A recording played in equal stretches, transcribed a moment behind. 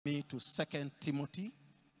Me to 2 Timothy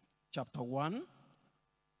chapter 1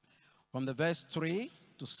 from the verse 3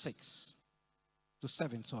 to 6 to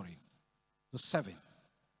 7, sorry, to 7,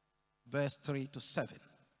 verse 3 to 7.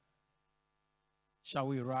 Shall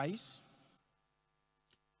we rise?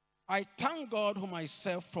 I thank God whom I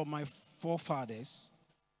serve from my forefathers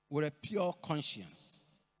with a pure conscience,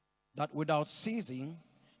 that without ceasing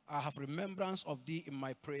I have remembrance of thee in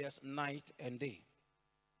my prayers night and day,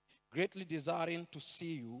 greatly desiring to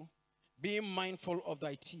see you, being mindful of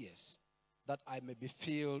thy tears, that I may be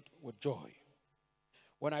filled with joy.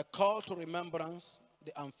 When I call to remembrance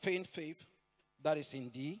the unfeigned faith that is in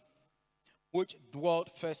thee, which dwelt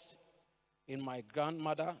first in my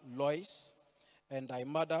grandmother Lois and thy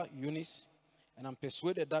mother Eunice, and I'm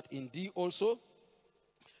persuaded that in thee also,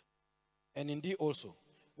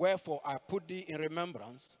 wherefore I put thee in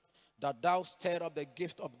remembrance, that thou stir up the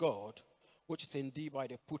gift of God, which is in thee by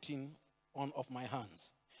the putting on of my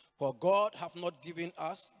hands. For God hath not given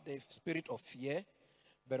us the spirit of fear,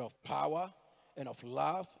 but of power and of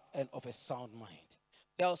love and of a sound mind.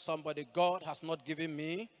 Tell somebody, God has not given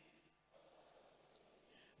me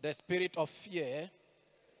the spirit of fear,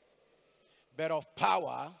 but of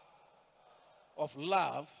power, of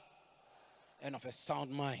love, and of a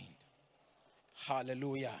sound mind.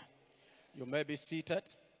 Hallelujah. You may be seated.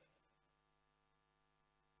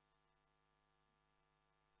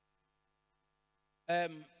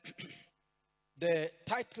 The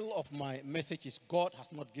title of my message is God has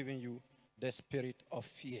not given you the spirit of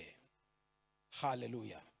fear.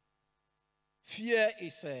 Hallelujah. Fear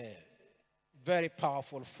is a very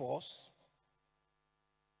powerful force.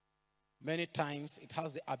 Many times it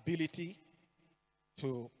has the ability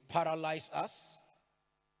to paralyze us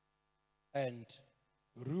and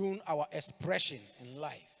ruin our expression in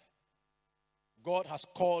life. God has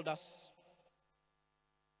called us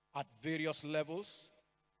at various levels,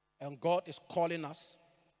 and God is calling us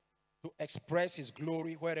to express his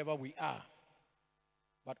glory wherever we are.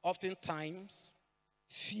 But oftentimes,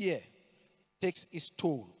 fear takes its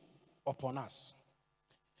toll upon us.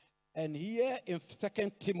 And here in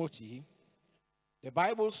 2 Timothy, the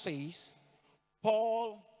Bible says,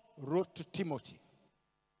 Paul wrote to Timothy.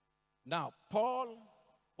 Now, Paul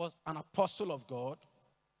was an apostle of God,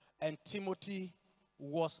 and Timothy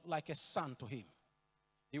was like a son to him.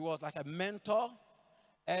 He was like a mentor,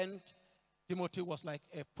 and Timothy was like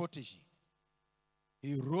a protege.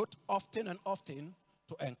 He wrote often and often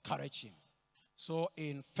to encourage him. So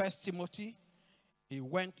in 1 Timothy, he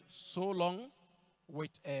went so long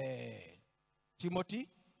with Timothy,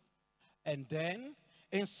 and then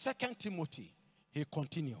in 2 Timothy, he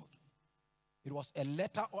continued. It was a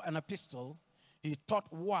letter or an epistle he thought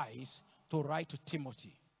wise to write to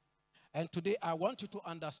Timothy. And today I want you to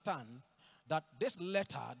understand that this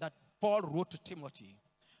letter that Paul wrote to Timothy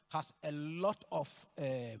has a lot of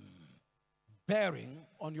bearing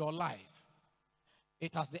on your life.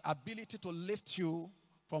 It has the ability to lift you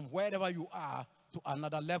from wherever you are to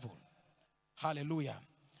another level. Hallelujah.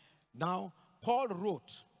 Now, Paul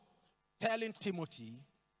wrote telling Timothy,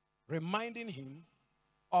 reminding him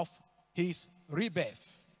of his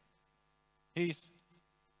rebirth, his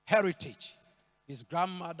heritage, his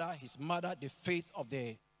grandmother, his mother, the faith of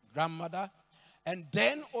the grandmother, and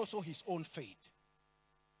then also his own faith.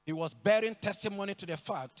 He was bearing testimony to the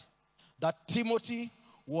fact that Timothy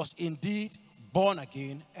was indeed born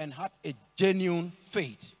again and had a genuine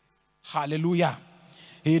faith. Hallelujah.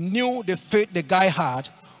 He knew the faith the guy had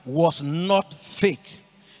was not fake.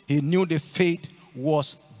 He knew the faith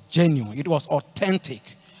was genuine. It was authentic.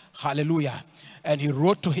 Hallelujah. And he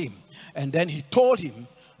wrote to him. And then he told him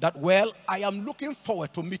that, well, I am looking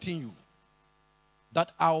forward to meeting you,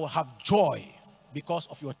 that I will have joy because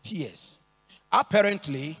of your tears.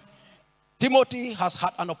 Apparently, Timothy has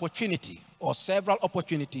had an opportunity or several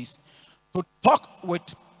opportunities to talk with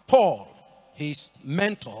Paul, his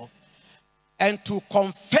mentor, and to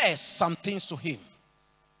confess some things to him,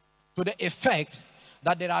 to the effect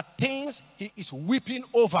that there are things he is weeping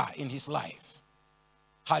over in his life.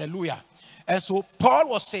 Hallelujah. And so Paul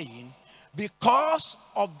was saying, because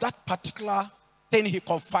of that particular thing he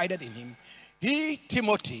confided in him, he,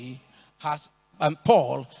 Timothy, and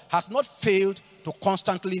Paul has not failed to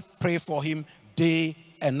constantly pray for him day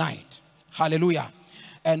and night. Hallelujah.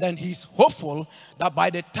 And then he's hopeful that by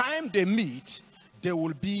the time they meet, there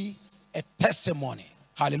will be a testimony.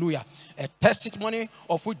 Hallelujah. A testimony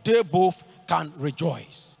of which they both can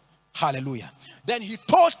rejoice. Hallelujah. Then he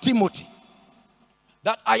told Timothy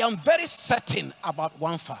that I am very certain about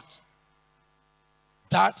one fact,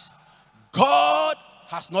 that God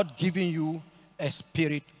has not given you a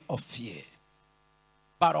spirit of fear,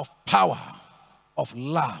 but of power, of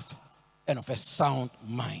love, and of a sound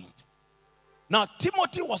mind. Now,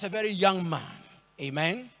 Timothy was a very young man,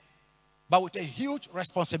 amen, but with a huge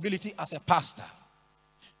responsibility as a pastor.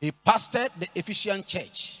 He pastored the Ephesian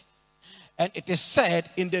church. And it is said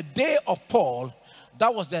in the day of Paul,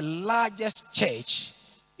 that was the largest church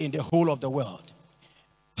in the whole of the world.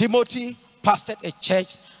 Timothy pastored a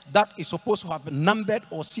church that is supposed to have numbered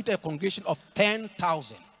or seated a congregation of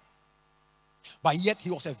 10,000. But yet he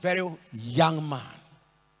was a very young man.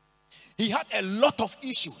 He had a lot of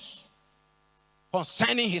issues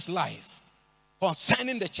concerning his life,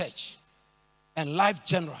 concerning the church, and life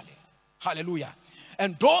generally. Hallelujah.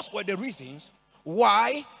 And those were the reasons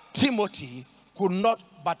why Timothy could not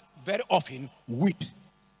but very often weep.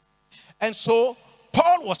 And so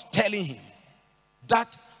Paul was telling him that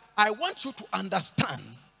I want you to understand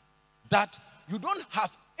that you don't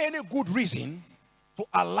have any good reason to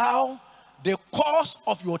allow the cause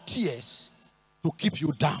of your tears to keep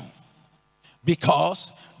you down.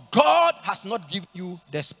 Because God has not given you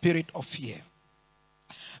the spirit of fear.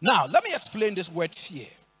 Now, let me explain this word fear.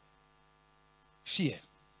 Fear.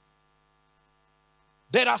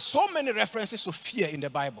 There are so many references to fear in the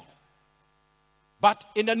Bible. But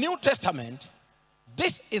in the New Testament,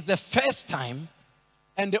 this is the first time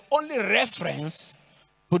and the only reference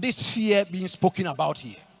to this fear being spoken about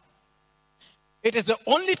here. It is the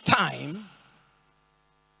only time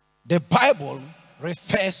the Bible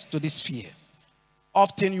refers to this fear.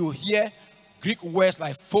 Often you hear Greek words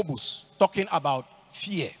like phobos talking about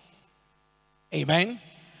fear. Amen.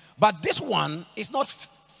 But this one is not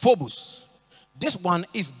phobos. This one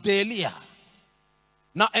is delia.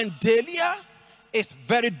 Now, and delia is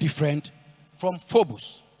very different from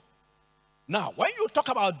phobos. Now, when you talk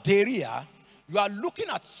about delia, you are looking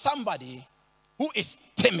at somebody who is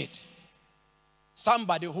timid,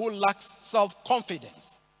 somebody who lacks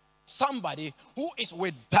self-confidence, somebody who is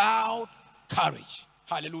without courage.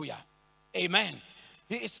 Hallelujah. Amen.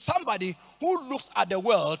 He is somebody who looks at the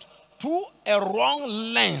world through a wrong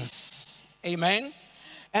lens. Amen.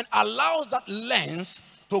 And allows that lens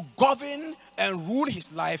to govern and rule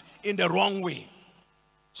his life in the wrong way.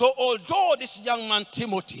 So although this young man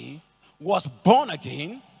Timothy was born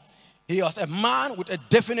again, he was a man with a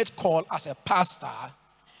definite call as a pastor.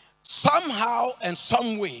 Somehow and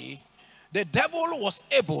some way, the devil was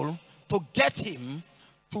able to get him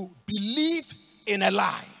to believe in a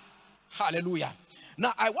lie. Hallelujah.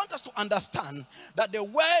 Now, I want us to understand that the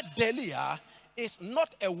word delia is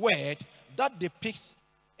not a word that depicts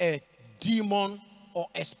a demon or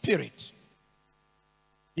a spirit.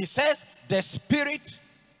 He says the spirit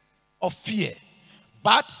of fear,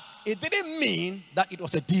 but it didn't mean that it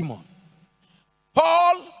was a demon.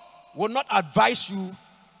 Paul will not advise you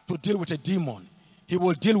to deal with a demon. He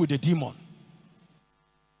will deal with the demon.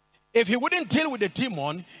 If he wouldn't deal with the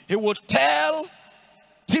demon, he would tell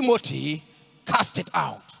Timothy, cast it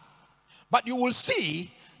out. But you will see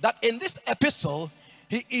that in this epistle,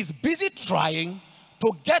 he is busy trying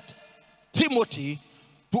to get Timothy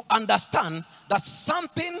to understand that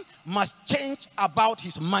something must change about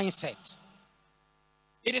his mindset.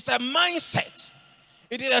 It is a mindset.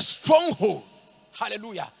 It is a stronghold.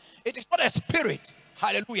 Hallelujah. It is not a spirit.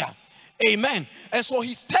 Hallelujah. Amen. And so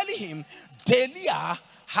he's telling him, delia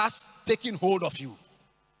has taken hold of you.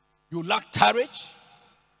 You lack courage.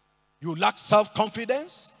 You lack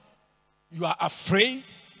self-confidence. You are afraid.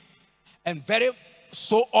 And very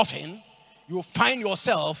so often, you find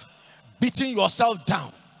yourself beating yourself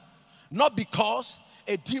down. Not because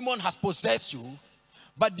a demon has possessed you,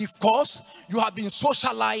 but because you have been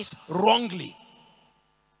socialized wrongly.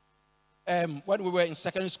 When we were in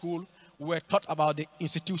secondary school, we were taught about the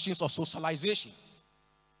institutions of socialization.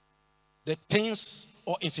 The things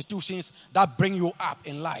or institutions that bring you up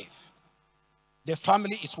in life. The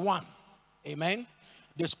family is one. Amen.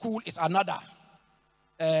 The school is another.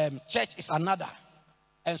 Church is another.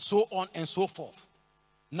 And so on and so forth.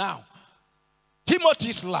 Now,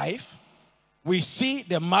 Timothy's life, we see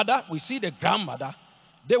the mother, we see the grandmother.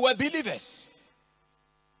 They were believers.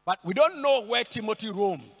 But we don't know where Timothy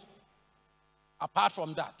roamed. Apart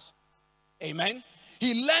from that. Amen.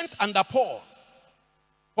 He learned under Paul.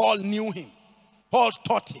 Paul knew him. Paul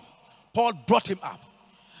taught him. Paul brought him up.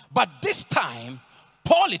 But this time,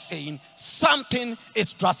 Paul is saying something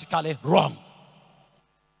is drastically wrong.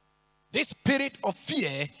 This spirit of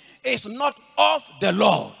fear is not of the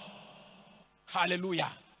Lord. Hallelujah.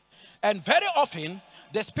 And very often,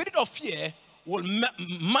 the spirit of fear will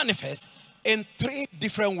manifest in three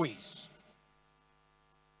different ways.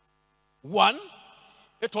 One,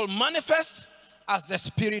 it will manifest as the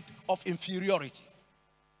spirit of inferiority.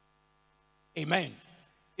 Amen.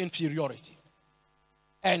 Inferiority.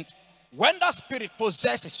 And when that spirit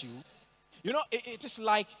possesses you, you know, it is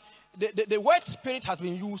like the word spirit has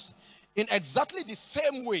been used in exactly the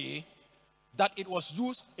same way that it was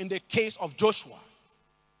used in the case of Joshua,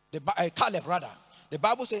 Caleb rather. The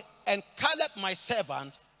Bible says, and Caleb my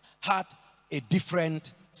servant had a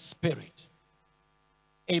different spirit.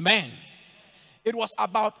 Amen. It was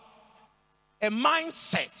about a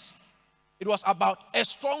mindset. It was about a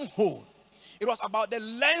stronghold. It was about the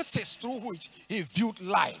lenses through which he viewed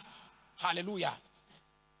life. Hallelujah.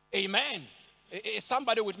 Amen. Is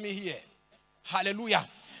somebody with me here? Hallelujah.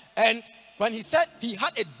 And when he said he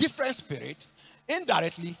had a different spirit,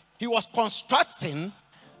 indirectly, he was constructing,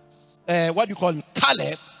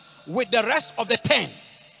 Caleb with the rest of the 10.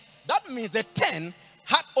 That means the 10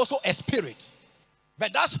 had also a spirit.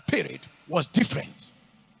 But that spirit was different.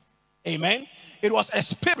 Amen. It was a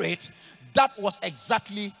spirit that was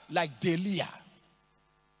exactly like Delia.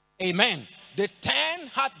 Amen. The 10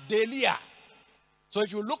 had Delia. So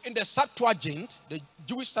if you look in the Septuagint, the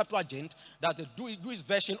Jewish Septuagint, that's the Jewish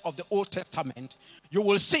version of the Old Testament, you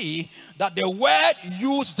will see that the word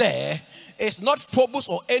used there is not phobos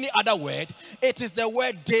or any other word. It is the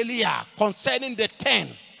word Delia concerning the 10.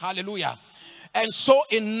 Hallelujah. And so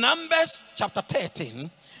in Numbers chapter 13,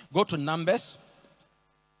 go to Numbers.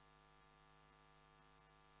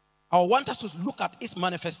 I want us to look at its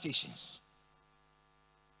manifestations.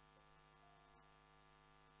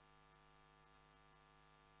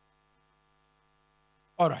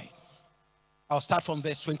 All right. I'll start from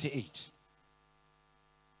verse 28.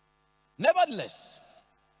 Nevertheless,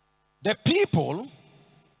 the people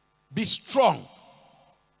be strong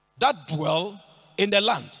that dwell in the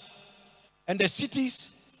land, and the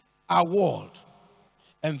cities are walled,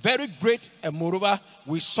 and very great. And moreover,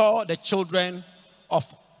 we saw the children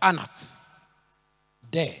of Anak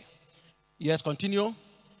there. Yes, continue.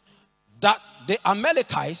 That the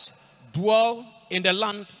Amalekites dwell in the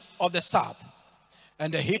land of the south,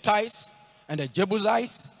 and the Hittites and the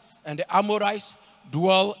Jebusites and the Amorites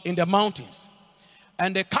dwell in the mountains,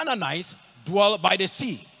 and the Canaanites dwell by the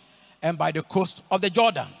sea and by the coast of the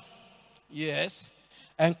Jordan. Yes.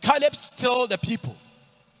 And Caleb stilled the people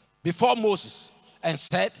before Moses and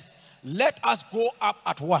said, let us go up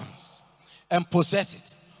at once and possess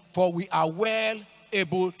it, for we are well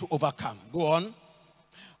able to overcome. Go on.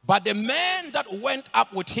 But the men that went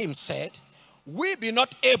up with him said, we be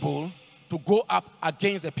not able to go up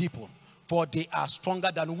against the people, for they are stronger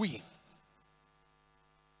than we.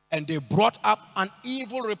 And they brought up an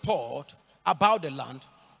evil report about the land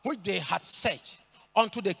which they had searched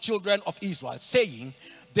unto the children of Israel, saying,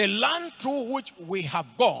 the land through which we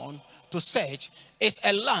have gone to search is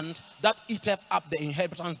a land that eateth up the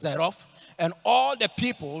inhabitants thereof, and all the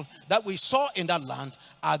people that we saw in that land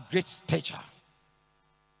are great stature.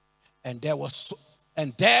 And there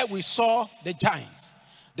we saw the giants,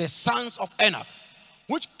 the sons of Anak,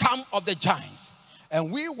 which come of the giants,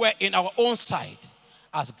 and we were in our own sight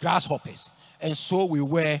as grasshoppers, and so we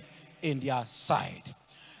were in their sight.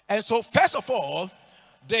 And so first of all,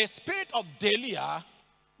 the spirit of Delia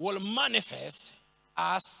will manifest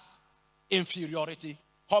as inferiority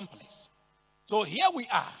complex. So here we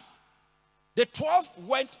are. The 12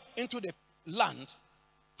 went into the land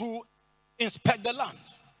to inspect the land,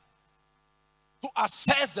 to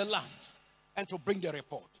assess the land, and to bring the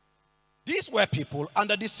report. These were people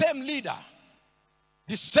under the same leader,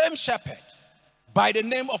 the same shepherd, by the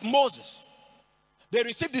name of Moses. They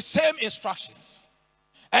received the same instructions.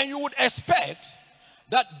 And you would expect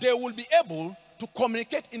that they will be able to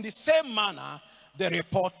communicate in the same manner the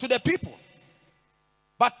report to the people.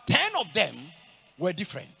 But 10 of them were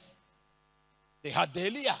different. They had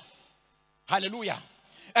Delia. Hallelujah.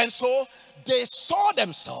 And so they saw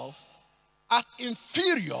themselves as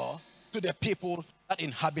inferior to the people that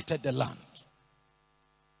inhabited the land.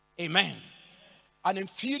 Amen. An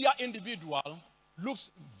inferior individual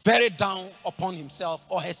looks very down upon himself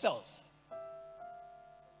or herself.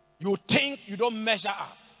 You think you don't measure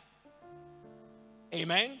up.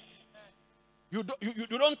 Amen. You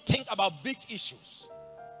don't think about big issues.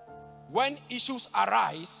 When issues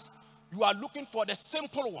arise, you are looking for the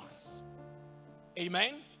simple ones.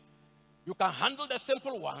 Amen. You can handle the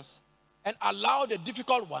simple ones and allow the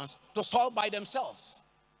difficult ones to solve by themselves.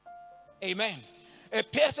 Amen. A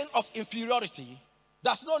person of inferiority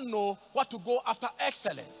does not know what to go after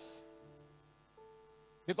excellence,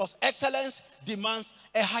 because excellence demands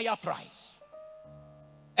a higher price.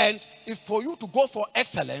 And if for you to go for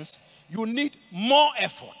excellence, you need more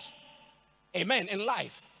effort. Amen. In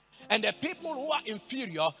life. And the people who are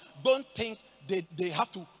inferior don't think they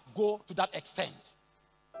have to go to that extent.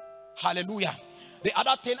 Hallelujah. The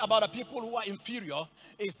other thing about the people who are inferior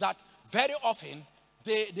is that very often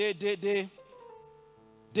they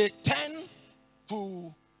tend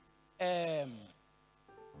to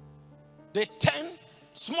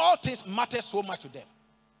small things matter so much to them.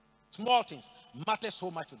 Small things matter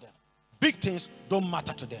so much to them. Big things don't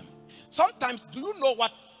matter to them. Sometimes, do you know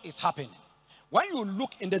what is happening? When you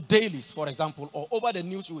look in the dailies, for example, or over the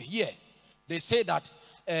news, you hear they say that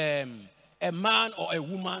a man or a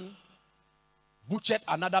woman butchered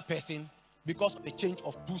another person because of the change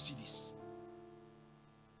of 2 cedis.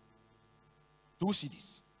 2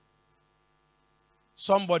 cedis.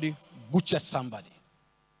 Somebody butchered somebody.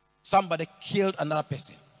 Somebody killed another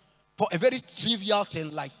person for a very trivial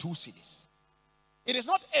thing like 2 cedis. It is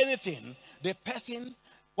not anything. The person,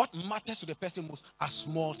 what matters to the person most are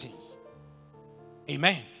small things.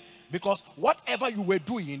 Amen. Because whatever you were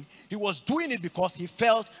doing, he was doing it because he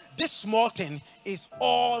felt this small thing is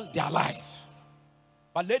all their life.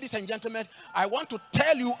 But ladies and gentlemen, I want to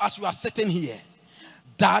tell you as you are sitting here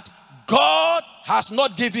that God has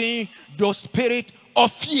not given you the spirit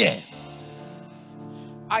of fear.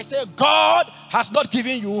 I say God has not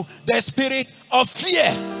given you the spirit of fear.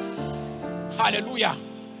 Hallelujah.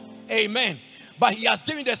 Amen. But he has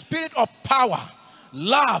given the spirit of power,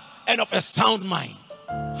 love, and of a sound mind.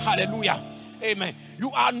 Hallelujah. Amen.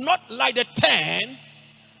 You are not like the 10.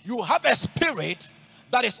 You have a spirit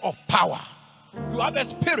that is of power. You have a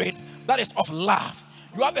spirit that is of love.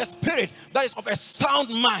 You have a spirit that is of a sound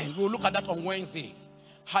mind. We'll look at that on Wednesday.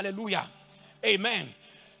 Hallelujah. Amen.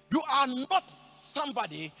 You are not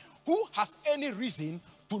somebody who has any reason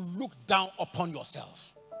to look down upon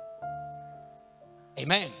yourself.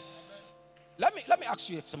 Amen. Let me ask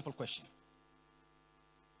you a simple question.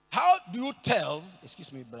 How do you tell,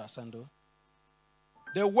 excuse me, Brother Sando,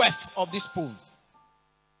 the worth of this spoon?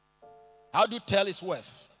 How do you tell its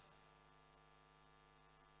worth?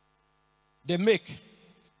 The make.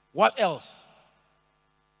 What else?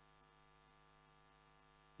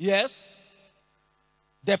 Yes?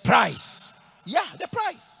 The price. Yeah, the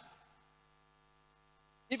price.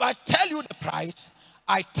 If I tell you the price,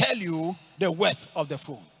 I tell you the worth of the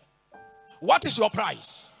phone. What is your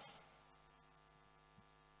price?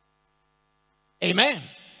 Amen.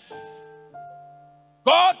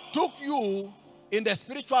 God took you in the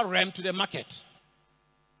spiritual realm to the market.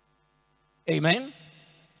 Amen.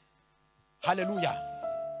 Hallelujah.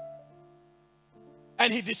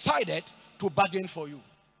 And he decided to bargain for you.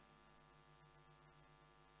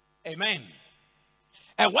 Amen.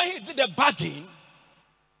 And when he did the bargain,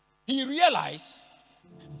 he realized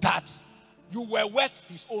that you were worth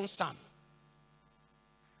his own son.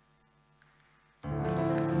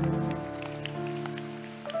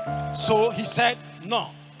 So he said, no.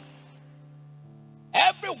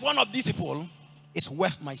 Every one of these people is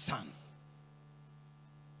worth my son.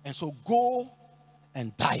 And so go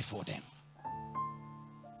and die for them.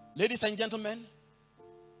 Ladies and gentlemen,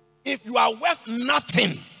 if you are worth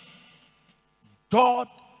nothing, God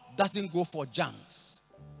doesn't go for junks.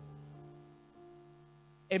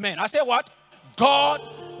 Amen. I say what? God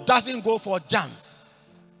doesn't go for junks.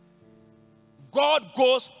 God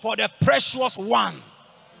goes for the precious one.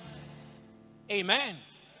 Amen.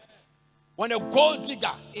 When a gold digger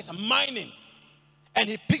is mining and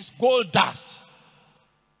he picks gold dust,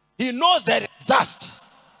 he knows there is dust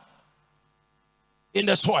in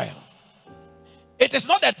the soil. It is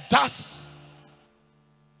not the dust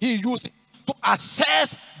he uses to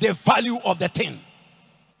assess the value of the thing.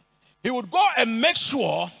 He would go and make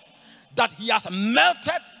sure that he has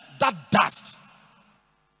melted that dust,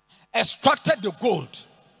 extracted the gold,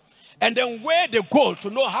 and then weigh the gold to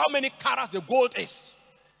know how many carats the gold is.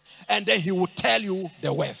 And then he will tell you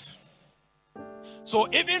the worth. So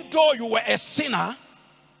even though you were a sinner,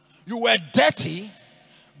 you were dirty,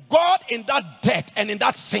 God in that dirt and in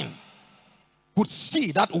that sin could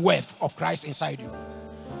see that worth of Christ inside you.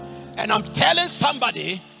 And I'm telling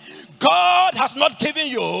somebody, God has not given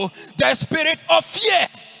you the spirit of fear.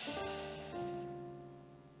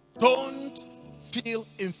 Don't feel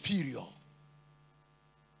inferior.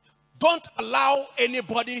 Don't allow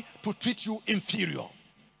anybody to treat you inferior.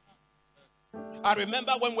 I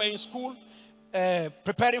remember when we were in school,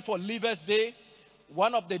 preparing for Leavers Day,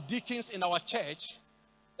 one of the deacons in our church,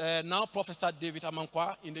 now Professor David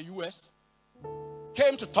Amankwa in the US,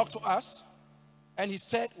 came to talk to us, and he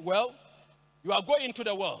said, well, you are going into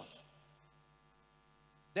the world.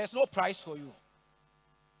 There's no price for you.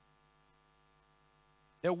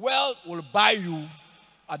 The world will buy you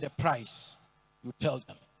at the price you tell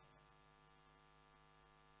them.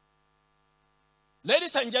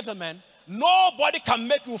 Ladies and gentlemen, nobody can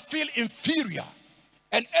make you feel inferior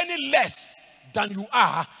and any less than you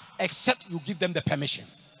are, except you give them the permission.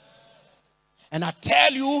 And I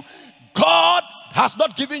tell you, God has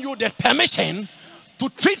not given you the permission to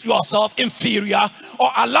treat yourself inferior or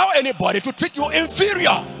allow anybody to treat you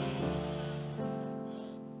inferior.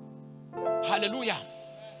 Hallelujah.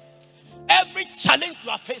 Every challenge you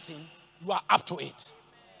are facing, you are up to it.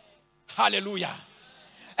 Hallelujah.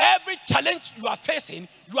 Every challenge you are facing,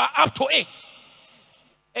 you are up to it.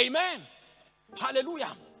 Amen.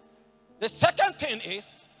 Hallelujah. The second thing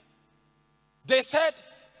is, they said,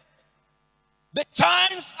 the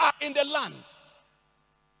giants are in the land,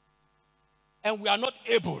 and we are not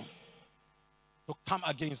able to come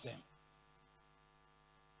against them.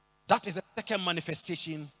 That is the second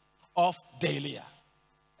manifestation of Delia,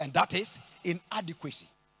 and that is inadequacy.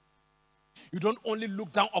 You don't only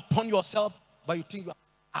look down upon yourself, but you think you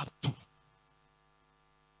are up to.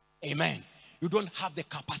 Amen. You don't have the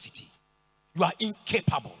capacity. You are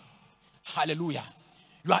incapable. Hallelujah.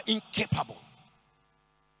 You are incapable.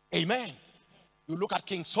 Amen. You look at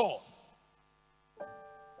King Saul.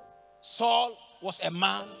 Saul was a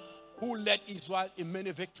man who led Israel in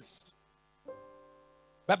many victories.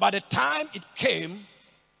 But by the time it came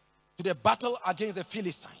to the battle against the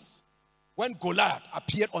Philistines, when Goliath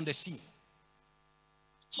appeared on the scene,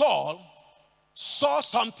 Saul saw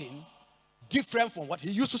something different from what he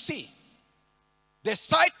used to see. The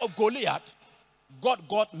sight of Goliath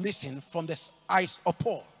got missing from the eyes of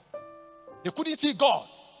Paul. They couldn't see God.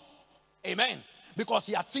 Amen. Because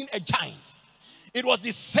he had seen a giant. It was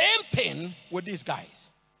the same thing with these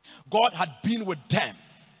guys. God had been with them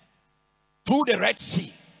through the Red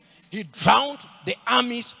Sea. He drowned the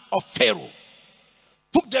armies of Pharaoh,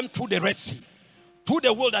 took them through the Red Sea, through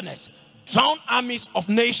the wilderness, drowned armies of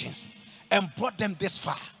nations, and brought them this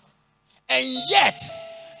far. And yet,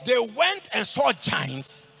 they went and saw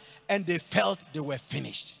giants, and they felt they were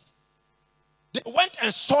finished. They went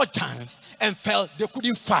and saw giants and felt they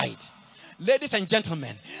couldn't fight. Ladies and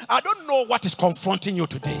gentlemen, I don't know what is confronting you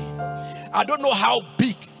today. I don't know how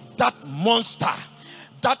big that monster,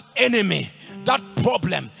 that enemy, that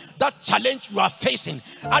problem, that challenge you are facing,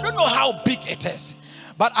 I don't know how big it is.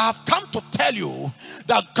 But I have come to tell you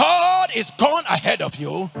that God is gone ahead of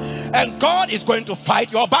you, and God is going to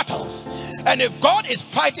fight your battles. And if God is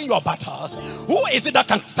fighting your battles, who is it that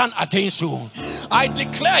can stand against you? I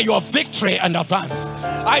declare your victory in advance.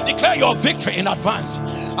 I declare your victory in advance.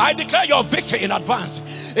 I declare your victory in advance.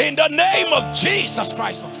 In the name of Jesus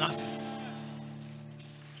Christ of Nazareth.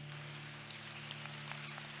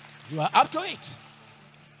 You are up to it.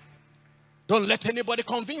 Don't let anybody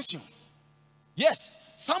convince you. Yes,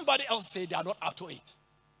 somebody else say they are not up to it.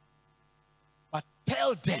 But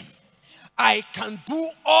tell them, I can do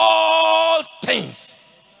all things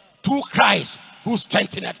through Christ who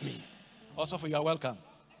strengthened me. Also, for you are welcome.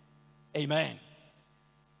 Amen.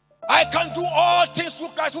 I can do all things through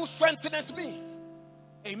Christ who strengthens me.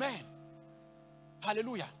 Amen.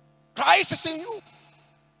 Hallelujah. Christ is in you.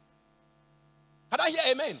 Can I hear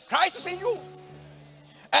amen? Christ is in you.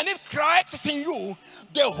 And if Christ is in you,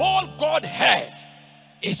 the whole Godhead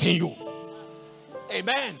is in you.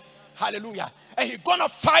 Amen. Hallelujah. And he's gonna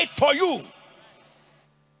fight for you.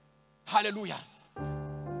 Hallelujah.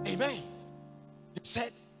 Amen. He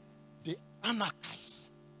said the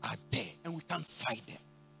Anarchists are there and we can't fight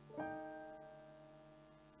them.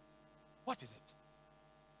 What is it?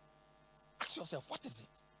 Ask yourself, what is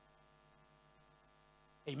it?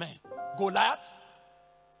 Amen. Goliath,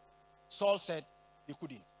 Saul said they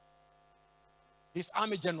couldn't. His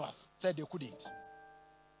army generals said they couldn't.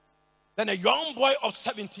 Then a young boy of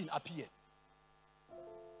 17 appeared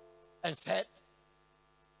and said,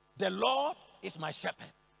 the Lord is my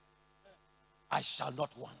shepherd. I shall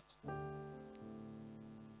not want.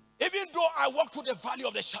 Even though I walk through the valley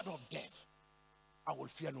of the shadow of death, I will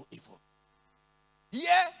fear no evil.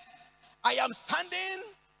 Here, I am standing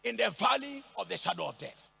in the valley of the shadow of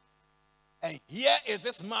death. And here is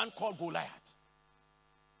this man called Goliath,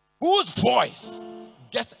 whose voice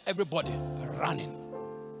gets everybody running.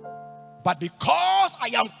 But because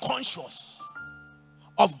I am conscious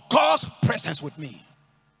of God's presence with me,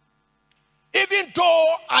 even though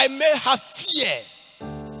I may have fear,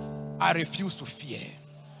 I refuse to fear.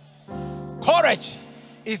 Courage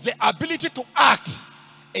is the ability to act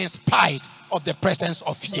in spite of the presence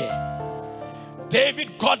of fear. David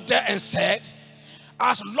got there and said,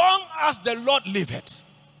 as long as the Lord liveth,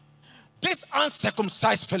 this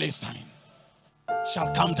uncircumcised Philistine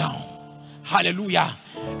shall come down. Hallelujah.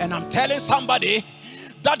 And I'm telling somebody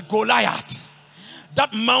that Goliath,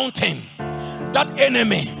 that mountain, that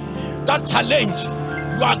enemy, that challenge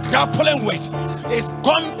you are grappling with is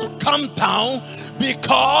going to come down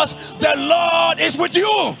because the Lord is with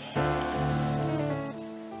you.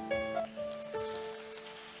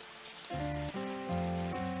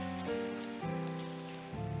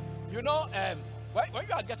 You know, when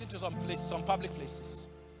you are getting to some places, some public places,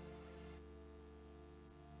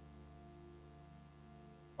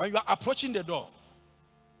 when you are approaching the door,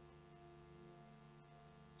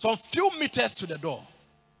 some few meters to the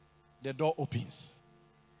door opens.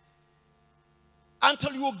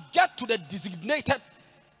 Until you get to the designated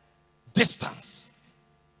distance,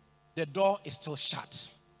 the door is still shut.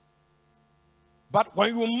 But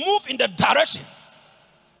when you move in the direction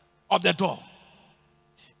of the door,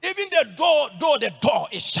 even though the door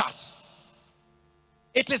is shut,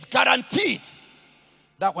 it is guaranteed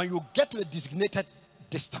that when you get to the designated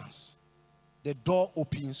distance, the door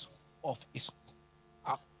opens of its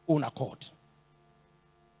own accord.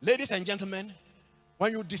 Ladies and gentlemen,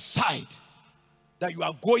 when you decide that you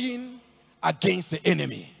are going against the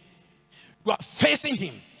enemy, you are facing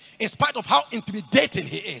him in spite of how intimidating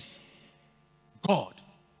he is, God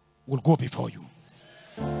will go before you.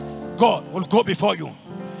 God will go before you.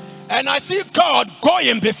 And I see God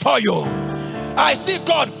going before you. I see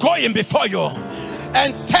God going before you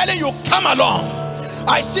and telling you, come along.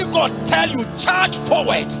 I see God tell you, charge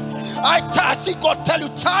forward. I see God tell you,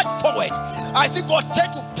 charge forward. I see God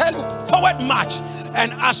tell you, forward march.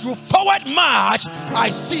 And as you forward march, I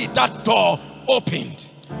see that door opened.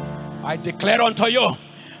 I declare unto you,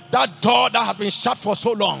 that door that has been shut for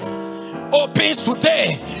so long opens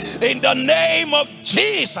today in the name of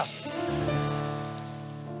Jesus.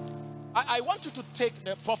 I want you to take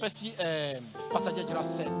the prophecy Pastor Jejira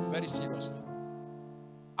said very seriously.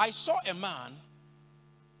 I saw a man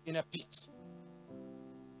in a pit.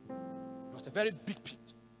 It was a very big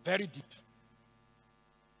pit, very deep.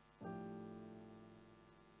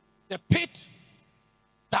 The pit,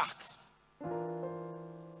 dark.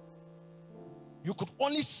 You could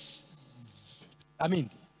only,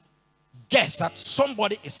 guess that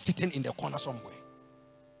somebody is sitting in the corner somewhere.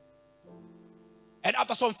 And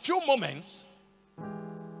after some few moments,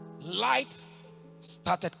 light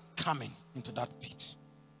started coming into that pit.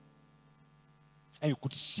 And you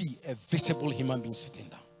could see a visible human being sitting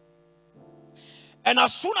down. And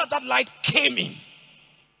as soon as that light came in,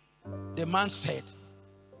 the man said,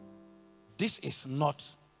 this is not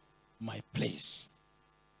my place.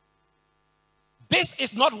 This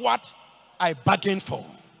is not what I bargained for.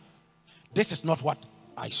 This is not what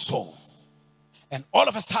I saw. And all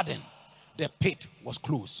of a sudden, the pit was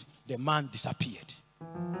closed. The man disappeared.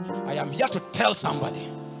 I am here to tell somebody,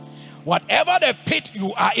 whatever the pit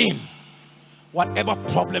you are in, whatever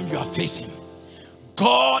problem you are facing,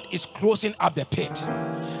 God is closing up the pit.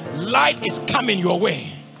 Light is coming your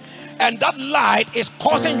way. And that light is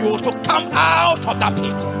causing you to come out of that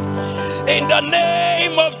pit. In the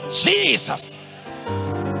name of Jesus.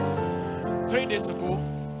 3 days ago,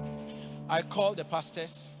 I called the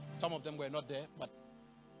pastors. Some of them were not there, but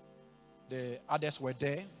the others were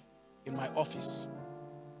there in my office.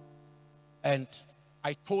 And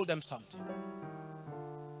I told them something.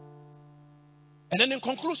 And then in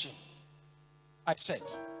conclusion, I said,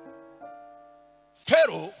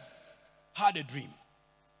 Pharaoh had a dream.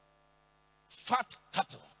 Fat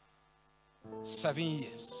cattle, 7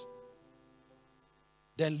 years.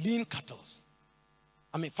 Then lean cattle.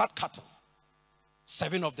 Fat cattle,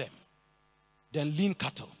 7 of them. Then lean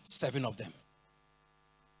cattle, 7 of them.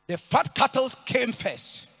 The fat cattle came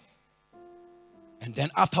first. And then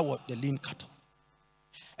afterward, the lean cattle.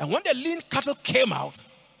 And when the lean cattle came out,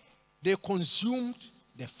 they consumed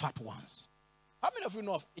the fat ones. How many of you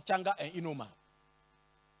know of Ichanga and Inoma?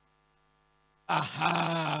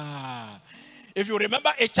 Aha. If you remember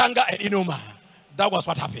Ichanga and Inoma, that was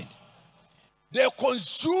what happened. They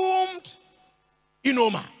consumed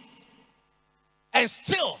Inoma. And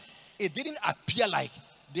still, it didn't appear like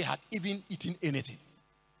they had even eaten anything.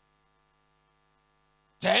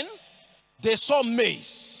 Then, they saw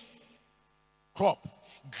maize, crop,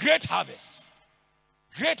 great harvest.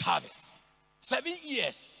 Great harvest. 7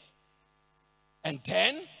 years. And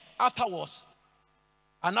then, afterwards,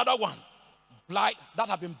 another one, that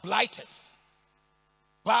had been blighted.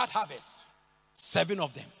 Bad harvest. 7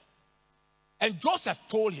 of them. And Joseph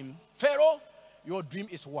told him, Pharaoh, your dream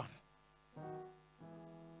is one.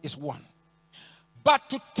 It's one. But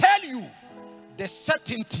to tell you the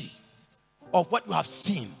certainty of what you have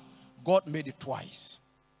seen, God made it twice.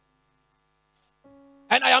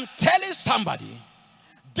 And I am telling somebody,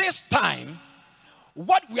 this time,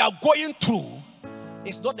 what we are going through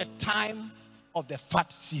is not the time of the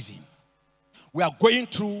fat season. We are going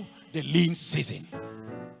through the lean season.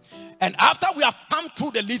 And after we have come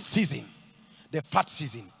through the lean season, the fat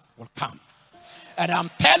season will come. And I'm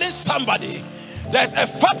telling somebody, there's a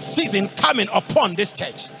fat season coming upon this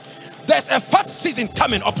church. There's a fat season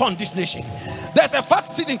coming upon this nation. There's a fat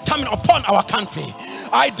season coming upon our country.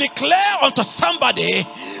 I declare unto somebody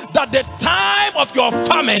that the time of your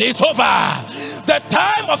famine is over. The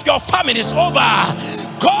time of your famine is over.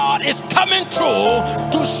 God is coming through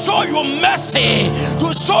to show you mercy,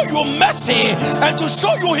 and to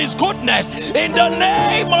show you his goodness in the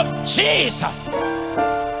name of Jesus.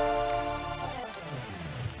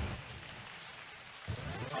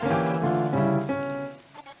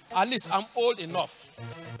 At least I'm old enough.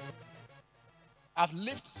 I've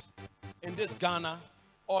lived in this Ghana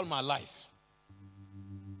all my life.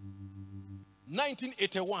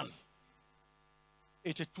 1981,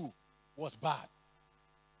 82 was bad.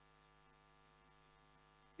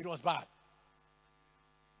 It was bad.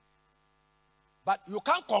 But you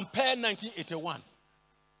can't compare 1981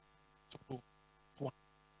 to one.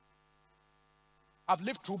 I've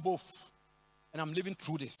lived through both, and I'm living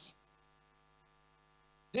through this.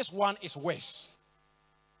 This one is worse.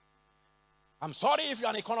 I'm sorry if you're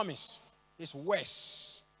an economist. It's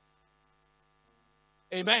worse.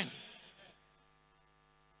 Amen.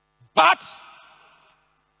 But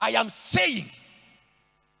I am saying,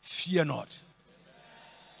 fear not.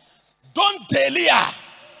 Don't delay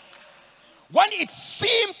when it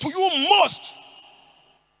seems to you most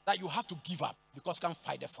that you have to give up because you can't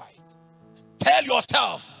fight the fight. Tell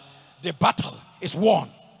yourself the battle is won.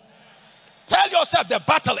 Tell yourself the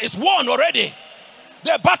battle is won already.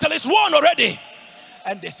 The battle is won already.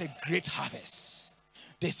 And there's a great harvest.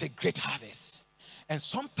 There's a great harvest. And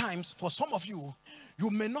sometimes for some of you, you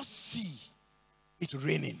may not see it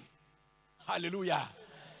raining. Hallelujah.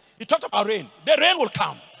 He talked about rain. The rain will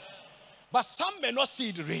come. But some may not see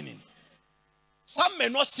it raining. Some may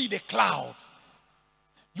not see the cloud.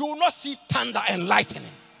 You will not see thunder and lightning.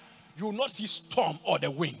 You will not see storm or the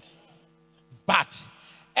wind. But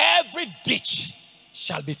every ditch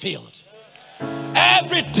shall be filled.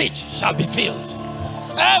 Every ditch shall be filled.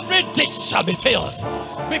 Every ditch shall be filled.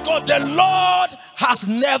 Because the Lord has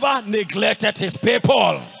never neglected his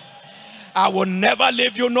people. I will never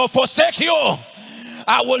leave you nor forsake you.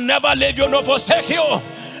 I will never leave you nor forsake you.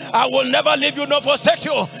 I will never leave you nor forsake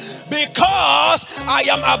you. Because I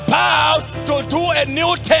am about to do a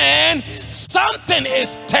new thing. Something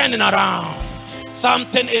is turning around.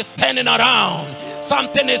 Something is turning around.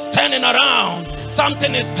 Something is turning around.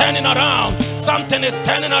 Something is turning around. Something is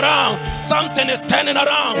turning around. Something is turning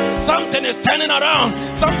around. Something is turning around.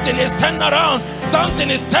 Something is turning around. Something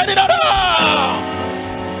is turning around.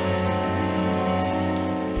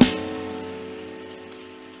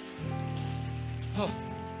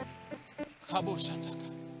 Kabo Shataka.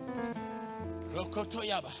 Rokoto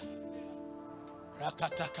Yaba.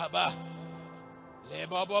 Rakatakaba.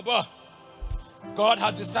 Lebababa. God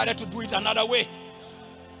has decided to do it another way.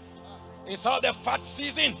 It's all the fat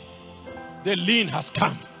season. The lean has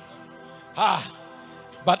come.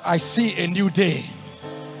 But I see a new day.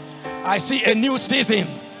 I see a new season.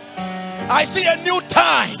 I see a new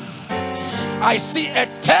time. I see a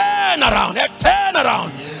turnaround, a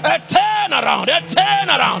turnaround, a turnaround, a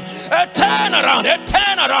turnaround, a turnaround, a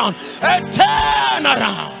turnaround, a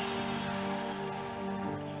turnaround.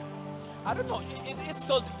 I don't know. It's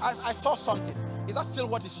still, I saw something. Is that still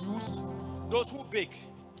what is used? Those who bake,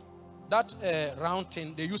 that round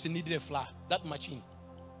thing, they use in kneading flour, that machine.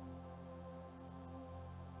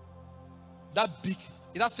 That big,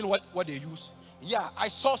 is that still what they use? Yeah, I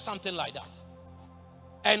saw something like that.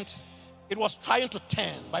 And it was trying to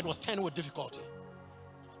turn, but it was turning with difficulty.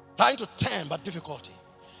 Trying to turn, but difficulty.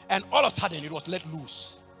 And all of a sudden, it was let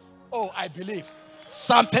loose. Oh, I believe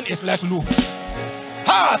something is let loose.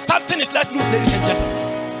 Something is let loose, ladies and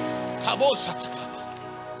gentlemen. Kabo Shatakaba.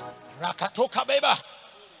 Rakatoka Beba.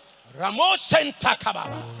 Ramoshenta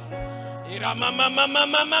Kababa.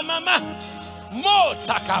 Iramamamamamamama.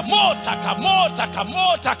 Motaka, motaka, motaka,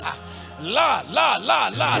 motaka. La, la, la,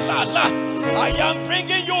 la, la, la. I am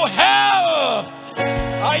bringing you help.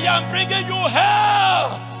 I am bringing you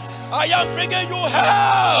help. I am bringing you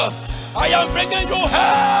help. I am bringing you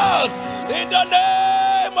help. In the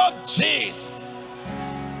name of Jesus.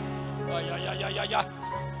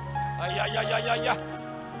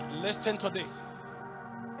 Listen to this.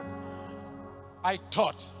 I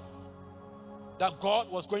thought that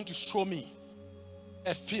God was going to show me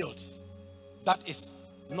a field that is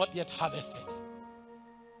not yet harvested.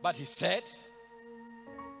 But he said,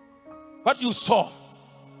 what you saw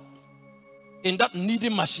in that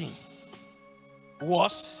kneading machine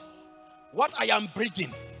was what I am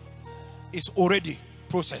bringing is already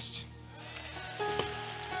processed.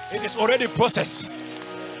 It is already processed.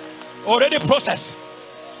 Already processed.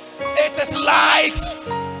 It is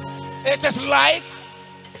like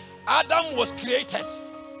Adam was created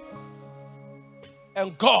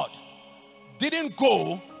and God didn't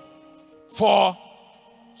go for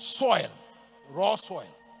soil, raw soil,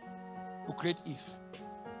 to create Eve.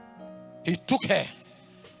 He took her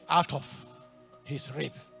out of his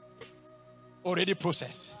rib. Already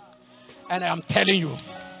processed. And I am telling you,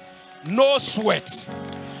 no sweat.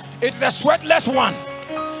 It's the sweatless one.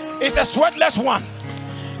 It's a sweatless one.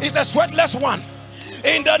 It's a sweatless one.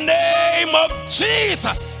 In the name of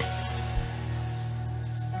Jesus.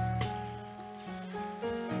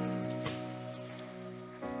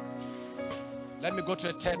 Let me go to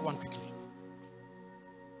the third one quickly.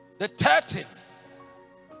 The third thing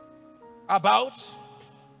about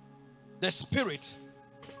the spirit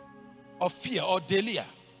of fear or delia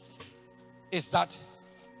is that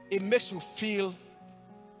it makes you feel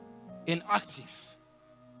inactive.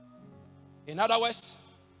 In other words,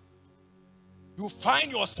 you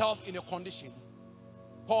find yourself in a condition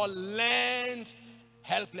called learned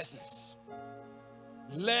helplessness.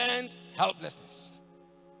 Learned helplessness.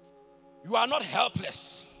 You are not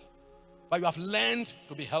helpless, but you have learned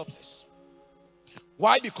to be helpless.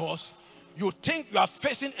 Why? Because you think you are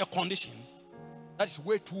facing a condition that is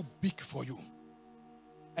way too big for you,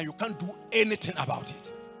 and you can't do anything about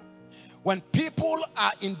it. When people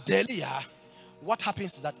are in delia, what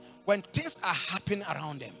happens is that when things are happening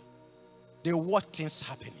around them, they watch things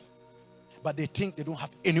happening, but they think they don't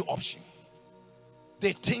have any option.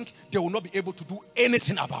 They think they will not be able to do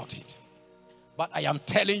anything about it. But I am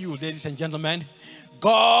telling you, ladies and gentlemen,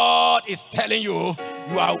 God is telling you,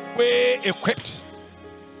 you are way equipped,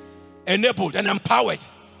 enabled, and empowered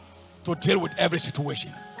to deal with every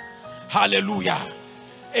situation. Hallelujah.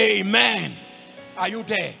 Amen. Are you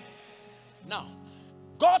there? Now,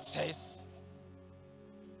 God says,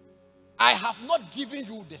 I have not given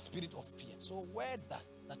you the spirit of fear. So where does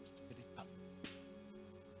that spirit come?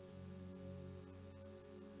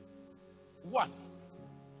 One,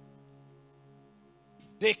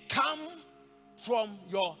 they come from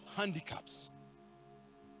your handicaps.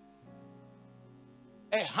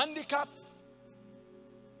 A handicap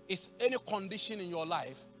is any condition in your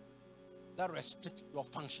life that restricts your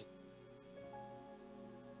function.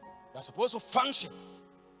 You are supposed to function,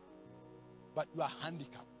 but you are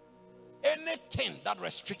handicapped. Anything that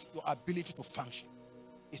restricts your ability to function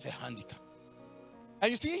is a handicap.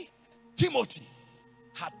 And you see, Timothy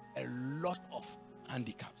had a lot of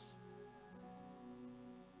handicaps.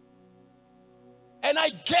 And I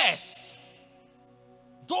guess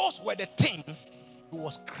those were the things he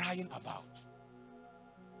was crying about.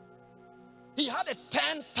 He had a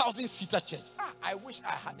 10,000 seater church. I wish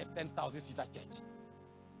I had a 10,000 seater church.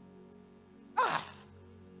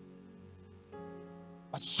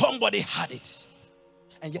 But somebody had it,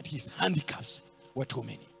 and yet his handicaps were too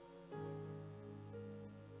many.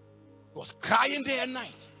 He was crying day and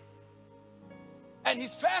night. And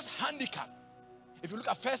his first handicap, if you look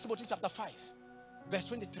at 1 Timothy chapter 5, verse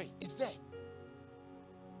 23, is there.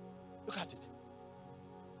 Look at it.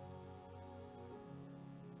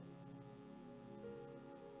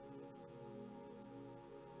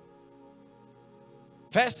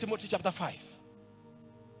 First Timothy chapter 5.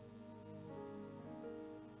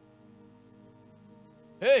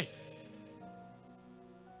 Hey.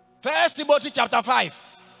 First Timothy chapter 5.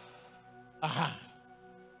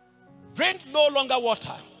 Drink no longer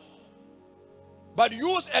water, but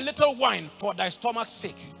use a little wine for thy stomach's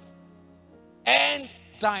sake, and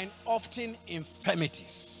thine often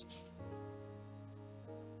infirmities.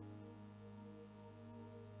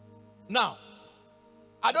 Now,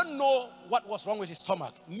 I don't know what was wrong with his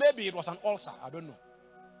stomach. Maybe it was an ulcer. I don't know.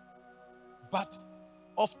 But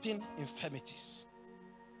often infirmities.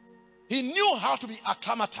 He knew how to be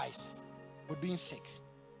acclimatized with being sick.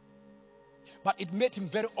 But it made him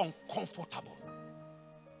very uncomfortable.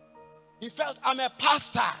 He felt, I'm a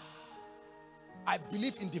pastor. I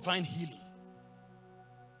believe in divine healing.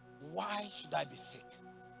 Why should I be sick?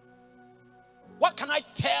 What can I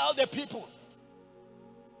tell the people?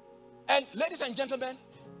 And ladies and gentlemen,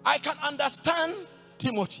 I can understand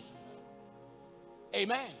Timothy.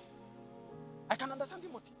 Amen. I can understand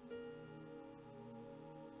Timothy.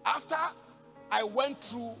 After I went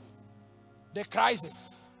through the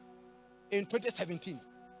crisis in 2017,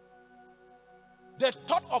 the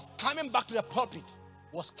thought of coming back to the pulpit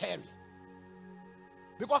was scary.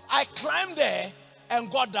 Because I climbed there and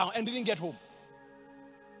got down and didn't get home.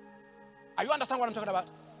 Are you understand what I'm talking about?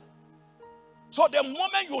 So the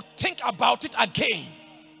moment you think about it again,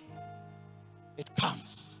 it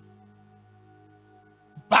comes.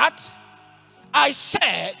 But I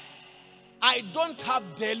said, I don't have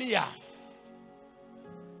Delia.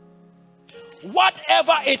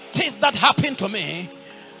 Whatever it is that happened to me,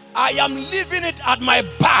 I am leaving it at my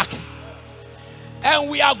back. And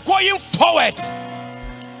we are going forward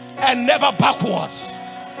and never backwards.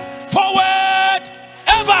 Forward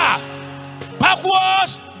ever.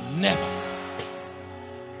 Backwards never.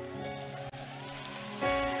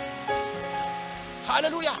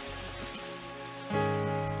 Hallelujah.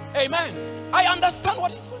 Amen. I understand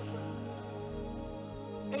what he's going through.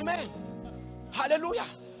 Amen. Hallelujah.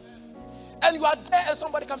 And you are there and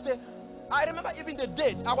somebody comes and say, I remember even the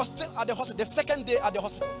day I was still at the hospital, the second day at the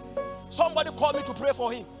hospital. Somebody called me to pray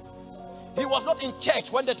for him. He was not in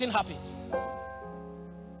church when the thing happened.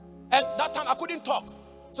 And that time I couldn't talk.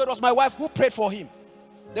 So it was my wife who prayed for him.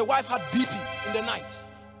 The wife had BP in the night.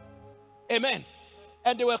 Amen.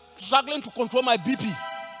 And they were struggling to control my BP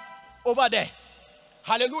over there.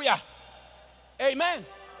 Hallelujah. Amen.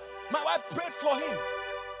 My wife prayed for him.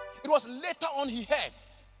 It was later on he heard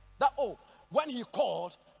that, oh, when he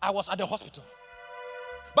called, I was at the hospital.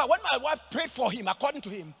 But when my wife prayed for him, according to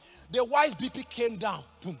him, the wife's BP came down.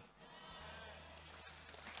 Boom.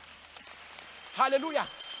 Hallelujah.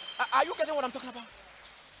 Are you getting what I'm talking about?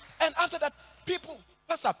 And after that, people,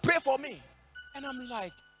 Pastor, pray for me. And I'm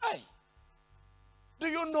like, hey, do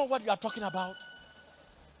you know what you are talking about?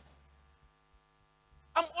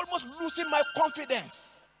 I'm almost losing my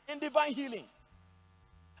confidence in divine healing.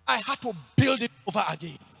 I had to build it over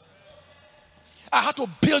again. I had to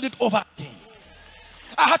build it over again.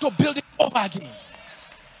 I had to build it over again.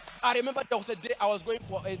 I remember there was a day I was going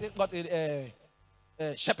for a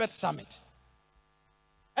Shepherd Summit.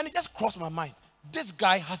 And it just crossed my mind. This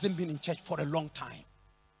guy hasn't been in church for a long time.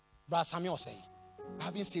 Brother Samuel said, I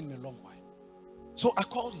haven't seen him in a long while. So I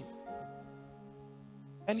called him.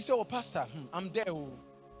 And he said, oh, Pastor, I'm there. Oh.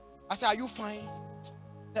 I said, are you fine?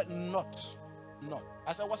 He said, not.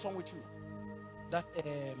 I said, what's wrong with you? That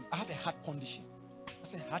I have a heart condition. I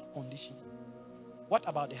said, heart condition? What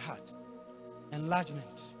about the heart?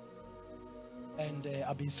 Enlargement. And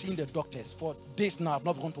I've been seeing the doctors for days now. I've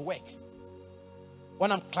not gone to work.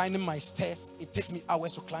 When I'm climbing my stairs, it takes me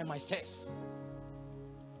hours to climb my stairs.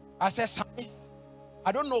 I said, Sammy,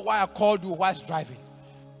 I don't know why I called you whilst driving.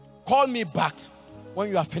 Call me back when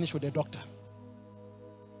you are finished with the doctor.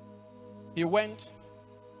 He went.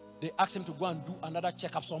 They asked him to go and do another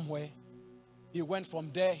checkup somewhere. He went from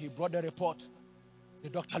there. He brought the report. The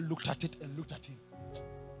doctor looked at it and looked at him.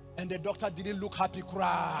 And the doctor didn't look happy.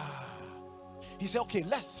 Cry. He said, okay,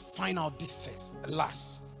 let's find out this first.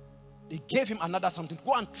 Last. They gave him another something.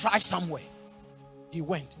 Go and try somewhere. He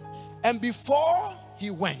went. And before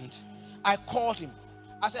he went, I called him.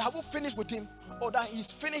 I said, have you finished with him? Oh, that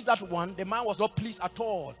he's finished that one. The man was not pleased at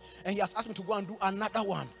all. And he has asked me to go and do another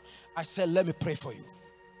one. I said, let me pray for you.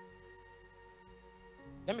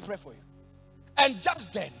 Let me pray for you. And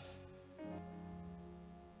just then,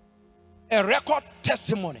 a record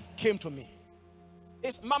testimony came to me.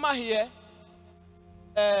 Is Mama here?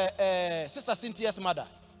 Sister Cynthia's mother.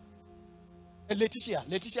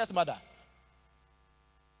 Letitia's mother.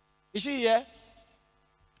 Is she here?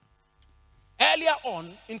 Earlier on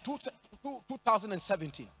in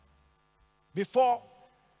 2017, before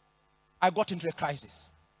I got into a crisis,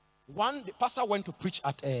 the pastor went to preach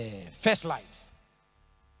at First Light.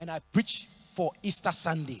 And I preached for Easter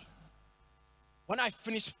Sunday. When I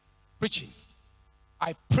finished preaching,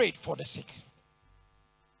 I prayed for the sick.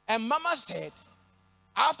 And Mama said,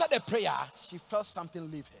 after the prayer, she felt something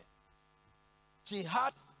leave her. She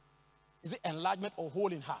had, is it enlargement or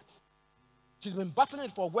hole in heart? She's been battling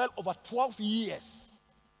it for well over 12 years.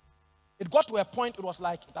 It got to a point, it was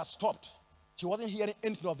like it had stopped. She wasn't hearing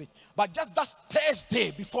anything of it. But just that Thursday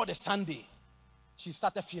before the Sunday, she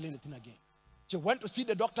started feeling it again. She went to see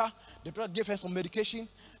the doctor. The doctor gave her some medication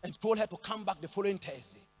and told her to come back the following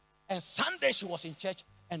Thursday. And Sunday she was in church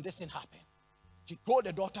and this thing happened. She told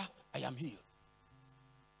the doctor, I am healed.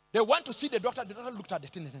 They went to see the doctor. The doctor looked at the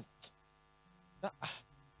thing and said,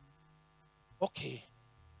 okay,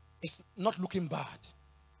 it's not looking bad.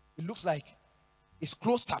 It looks like it's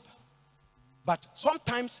closed up. But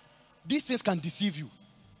sometimes these things can deceive you.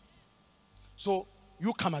 So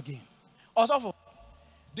you come again. Also,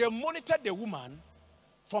 they monitored the woman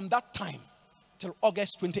from that time till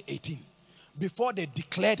August 2018 before they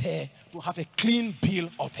declared her to have a clean bill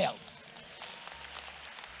of health.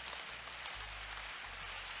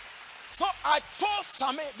 So I told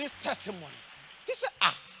Sammy this testimony. He said,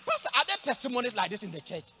 Pastor, are there testimonies like this in the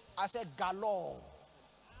church? I said, galore.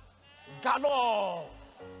 Galore.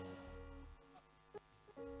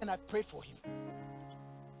 And I prayed for him.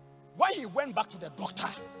 When he went back to the doctor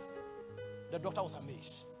was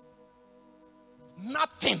amazed.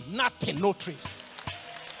 Nothing, no trace.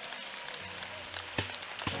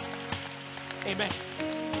 Amen.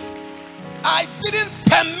 I didn't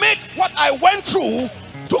permit what I went through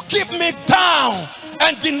to keep me down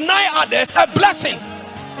and deny others a blessing.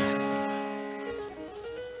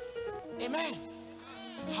 Amen.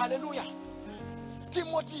 Hallelujah.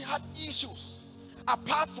 Timothy had issues.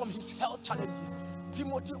 Apart from his health challenges,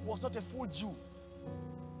 Timothy was not a full Jew.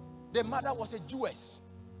 The mother was a Jewess,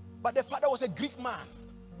 but the father was a Greek man.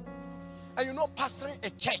 And you know, pastoring a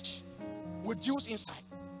church with Jews inside,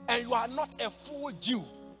 and you are not a full Jew.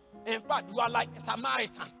 In fact, you are like a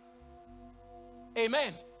Samaritan.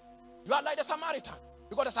 Amen. You are like the Samaritan,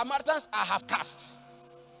 because the Samaritans are half caste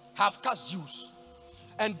Jews,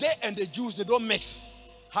 and they and the Jews, they don't mix.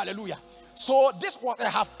 Hallelujah. So this was a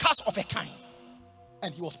half caste of a kind,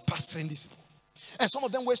 and he was pastoring these people, and some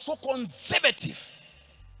of them were so conservative,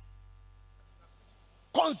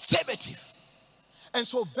 and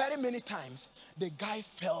so very many times the guy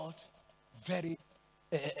felt very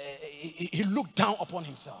he looked down upon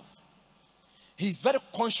himself. He's very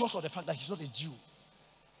conscious of the fact that he's not a Jew.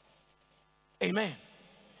 Amen.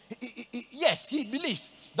 Yes, he believes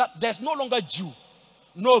that there's no longer Jew,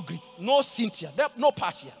 no Greek, no Scythian, no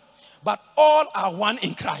Parthian, but all are one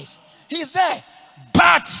in Christ. He's there,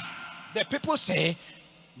 but the people say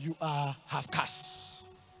you are half caste.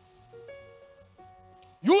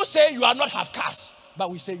 You say you are not half caste,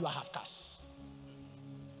 but we say you are half caste.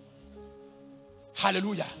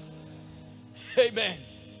 Hallelujah. Amen.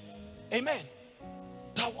 Amen.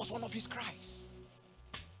 That was one of his cries.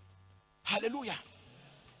 Hallelujah.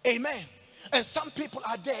 Amen. And some people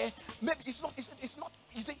are there. Maybe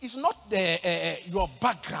it's not your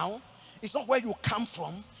background. It's not where you come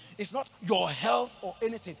from. It's not your health or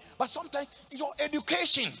anything. But sometimes your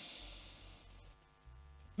education.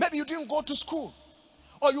 Maybe you didn't go to school.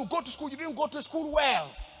 Or you go to school, you didn't go to school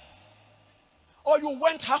well. Or you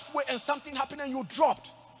went halfway and something happened and you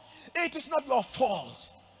dropped. It is not your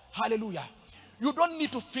fault. Hallelujah. You don't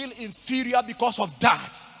need to feel inferior because of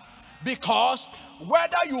that. Because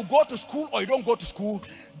whether you go to school or you don't go to school,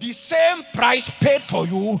 the same price paid for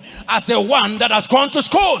you as the one that has gone to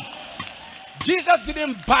school. Jesus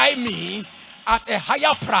didn't buy me at a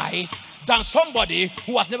higher price than somebody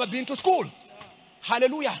who has never been to school.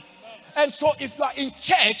 Hallelujah. And so if you are in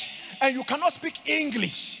church and you cannot speak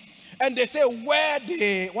English, and they say where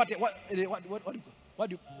the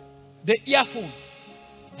the earphone,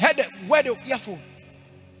 where the earphone,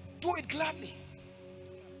 do it gladly.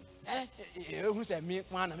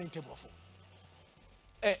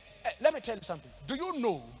 Let me tell you something. Do you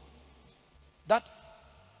know that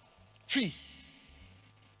tree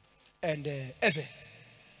and Eve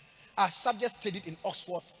are subjects studied in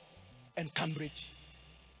Oxford and Cambridge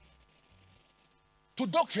to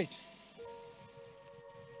doctorate?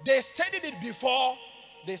 They studied it before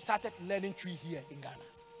they started learning tree here in Ghana.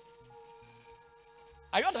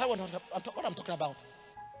 Are you understand what I'm talking about?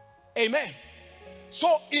 Amen.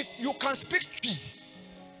 So if you can speak tree,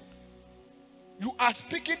 you are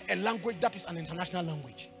speaking a language that is an international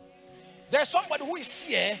language. There's somebody who is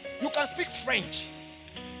here, you can speak French,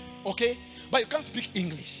 okay, but you can't speak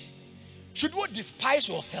English. Should you despise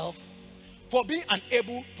yourself for being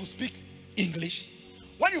unable to speak English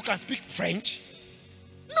when you can speak French?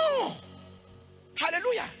 No.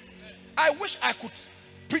 Hallelujah. I wish I could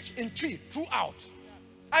preach in tree throughout.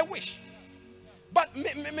 I wish. But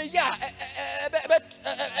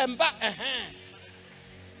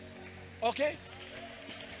okay.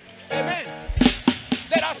 Amen.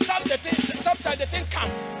 There are some that sometimes the thing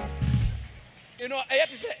comes. You know, I have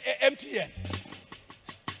to say MTN.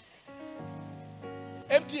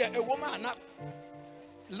 MTN, a woman not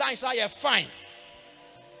lines are fine.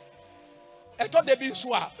 I thought they been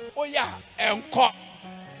sure. Oh yeah,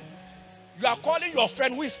 you are calling your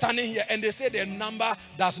friend who is standing here and they say the number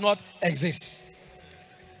does not exist.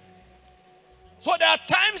 So there are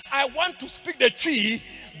times I want to speak the tree,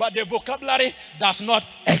 but the vocabulary does not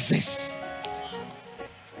exist.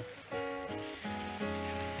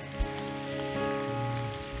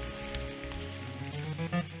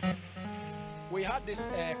 We had this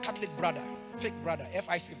Catholic brother, fake brother,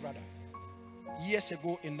 FIC brother, years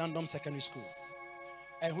ago in London Secondary School.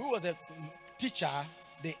 And who was a teacher,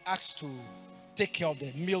 they asked to take care of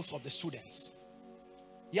the meals of the students.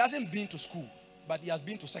 He hasn't been to school, but he has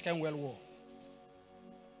been to Second World War.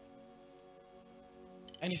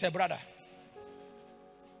 And he said, brother,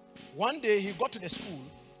 one day he got to the school,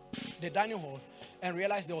 the dining hall, and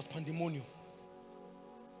realized there was pandemonium.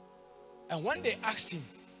 And when they asked him,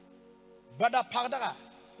 Brother Pagdara,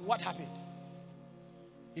 what happened?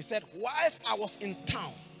 He said, whilst I was in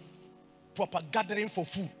town, proper gathering for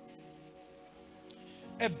food,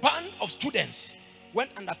 a band of students went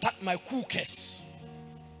and attacked my cookers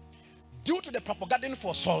due to the propagating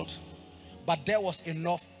for salt, but there was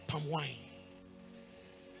enough palm wine.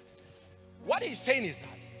 What he's saying is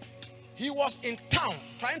that he was in town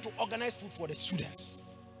trying to organize food for the students.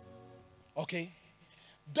 Okay?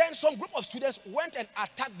 Then some group of students went and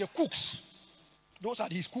attacked the cooks. Those are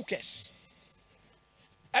his cookers.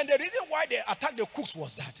 And the reason why they attacked the cooks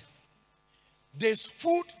was that this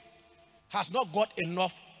food has not got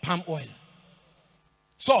enough palm oil.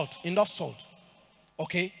 Enough salt.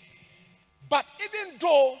 Okay? But even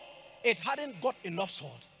though it hadn't got enough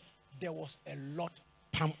salt, there was a lot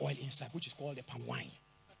palm oil inside, which is called the palm wine.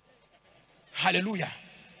 Hallelujah.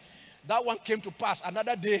 That one came to pass.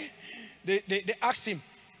 Another day, they asked him,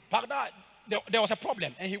 there was a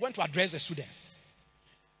problem, and he went to address the students.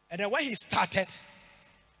 And then when he started,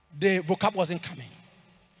 the vocab wasn't coming.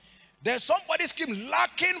 Then somebody screamed,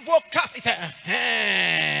 lacking vocab. He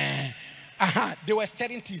said, They were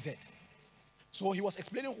stirring TZ. So he was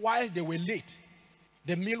explaining why they were late.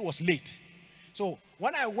 The meal was late. So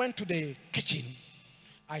when I went to the kitchen,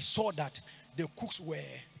 I saw that the cooks were.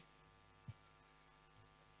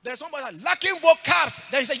 There's somebody like, lacking vocabs.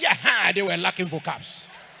 Then he said, yeah, they were lacking vocabs.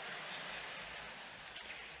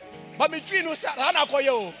 But me three no say,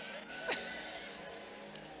 hallelujah.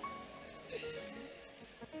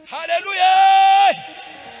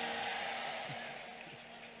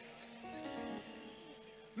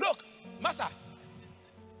 Look, Master,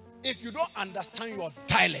 if you don't understand your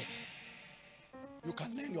dialect, you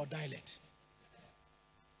can learn your dialect.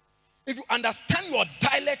 If you understand your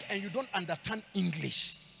dialect and you don't understand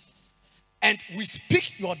English, and we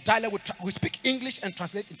speak your dialect, we speak English and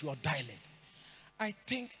translate into your dialect, I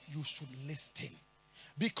think you should listen,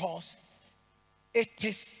 because it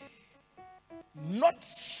is not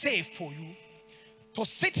safe for you to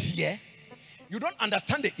sit here. You don't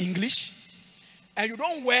understand the English and you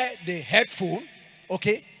don't wear the headphone,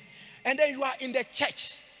 okay? And then you are in the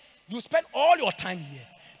church. You spend all your time here.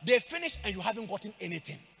 They finish and you haven't gotten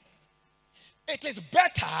anything. It is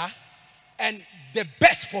better and the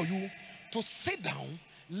best for you to sit down,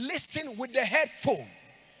 listen with the headphone.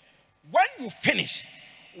 When you finish,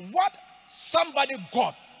 what somebody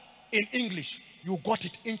got in English, you got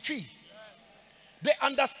it in Twi. The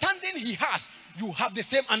understanding he has, you have the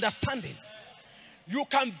same understanding. You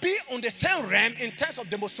can be on the same realm in terms of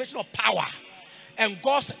demonstration of power and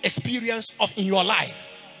God's experience in your life.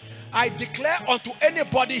 I declare unto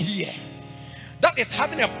anybody here that is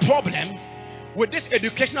having a problem with this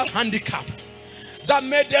educational handicap, that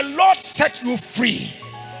may the Lord set you free.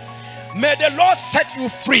 May the Lord set you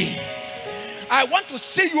free. I want to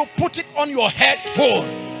see you put it on your headphone,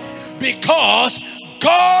 because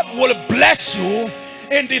God will bless you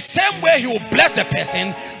in the same way He will bless the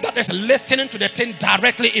person that is listening to the thing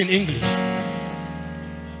directly in English.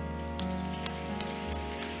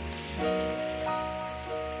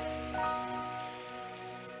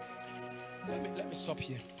 Let me stop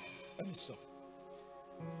here. Let me stop.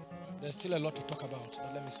 There's still a lot to talk about,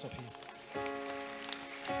 but let me stop here.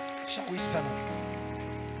 Shall we stand up?